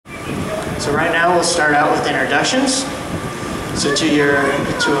So right now we'll start out with introductions. So to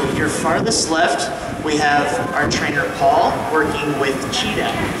your farthest left, we have our trainer Paul working with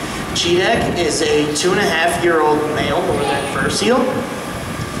Cheetah. Cheetah is a 2.5-year-old male northern fur seal.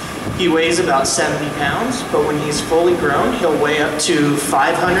 He weighs about 70 pounds, but when he's fully grown, he'll weigh up to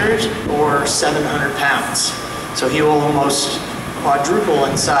 500 or 700 pounds. So he will almost quadruple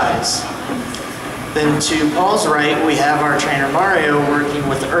in size. Then to Paul's right, we have our trainer Mario working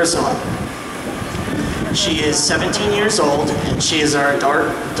with Ursula. She is 17 years old, and she is our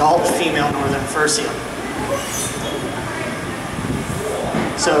adult female northern fur seal.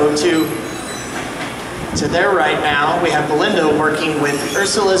 So to their right now, we have Belinda working with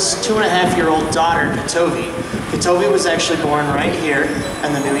Ursula's 2.5-year-old daughter, Katovi. Katovi was actually born right here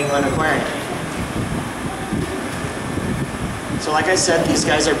in the New England Aquarium. So like I said, these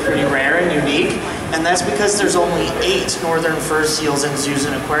guys are pretty rare and unique, and that's because there's only 8 northern fur seals in zoos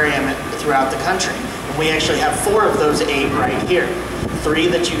and aquarium throughout the country. And we actually have 4 of those 8 right here. 3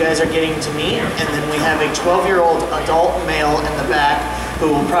 that you guys are getting to meet, and then we have a 12-year-old adult male in the back who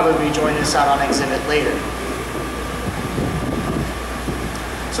will probably join us out on exhibit later.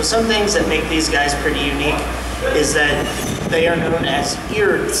 So some things that make these guys pretty unique is that they are known as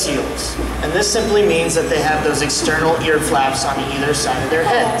eared seals. And this simply means that they have those external ear flaps on either side of their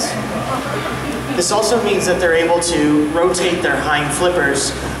heads. This also means that they're able to rotate their hind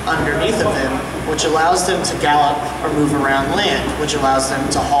flippers underneath of them, which allows them to gallop or move around land, which allows them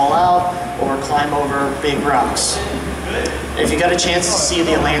to haul out or climb over big rocks. If you got a chance to see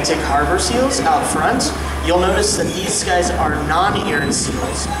the Atlantic harbor seals out front, you'll notice that these guys are non-eared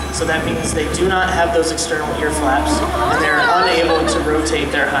seals. So that means they do not have those external ear flaps, and they're unable to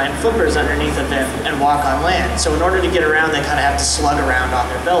rotate their hind flippers underneath of them and walk on land. So in order to get around, they kind of have to slug around on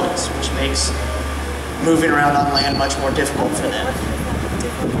their bellies, which makes moving around on land much more difficult for them.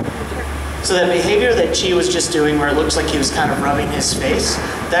 So that behavior that Chi was just doing, where it looks like he was kind of rubbing his face,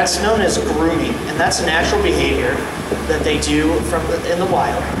 that's known as grooming, and that's a natural behavior that they do in the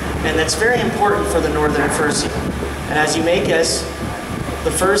wild, and that's very important for the northern fur seal. And as you may guess,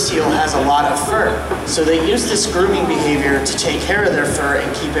 the fur seal has a lot of fur, so they use this grooming behavior to take care of their fur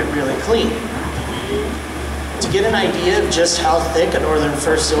and keep it really clean. To get an idea of just how thick a northern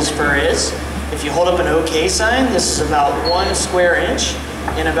fur seal's fur is, if you hold up an OK sign, this is about 1 square inch.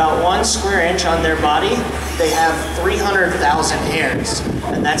 And about 1 square inch on their body, they have 300,000 hairs.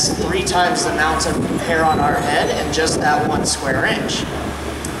 And that's 3 times the amount of hair on our head in just that 1 square inch.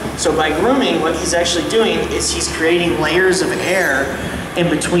 So by grooming, what he's actually doing is he's creating layers of air in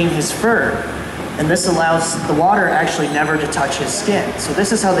between his fur. And this allows the water actually never to touch his skin. So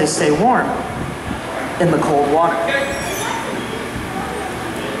this is how they stay warm in the cold water.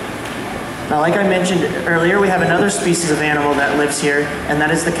 Now, like I mentioned earlier, we have another species of animal that lives here, and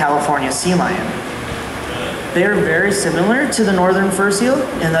that is the California sea lion. They are very similar to the northern fur seal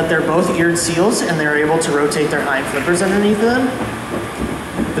in that they're both eared seals and they're able to rotate their hind flippers underneath them.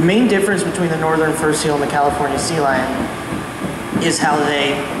 The main difference between the northern fur seal and the California sea lion is how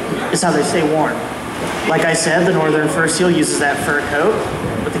they stay warm. Like I said, the northern fur seal uses that fur coat,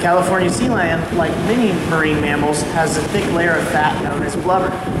 but the California sea lion, like many marine mammals, has a thick layer of fat known as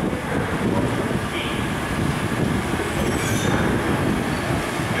blubber.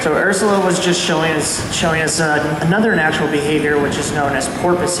 So Ursula was just showing us another natural behavior, which is known as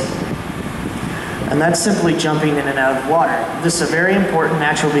porpoising. And that's simply jumping in and out of water. This is a very important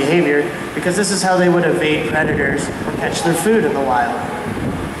natural behavior because this is how they would evade predators or catch their food in the wild,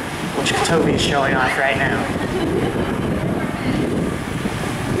 which Katovi is showing off right now.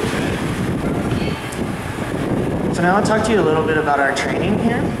 So now I'll talk to you a little bit about our training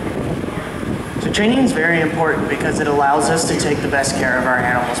here. So training is very important because it allows us to take the best care of our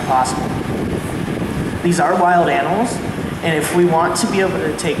animals possible. These are wild animals, and if we want to be able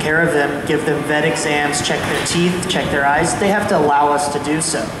to take care of them, give them vet exams, check their teeth, check their eyes, they have to allow us to do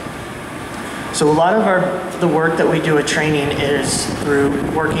so. So a lot of the work that we do at training is through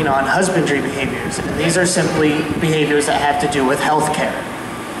working on husbandry behaviors, and these are simply behaviors that have to do with health care.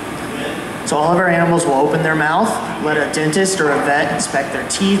 So all of our animals will open their mouth, let a dentist or a vet inspect their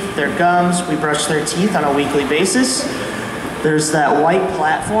teeth, their gums. We brush their teeth on a weekly basis. There's that white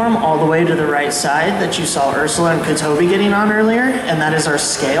platform all the way to the right side that you saw Ursula and Katovi getting on earlier, and that is our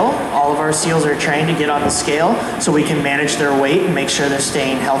scale. All of our seals are trained to get on the scale so we can manage their weight and make sure they're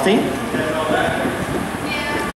staying healthy.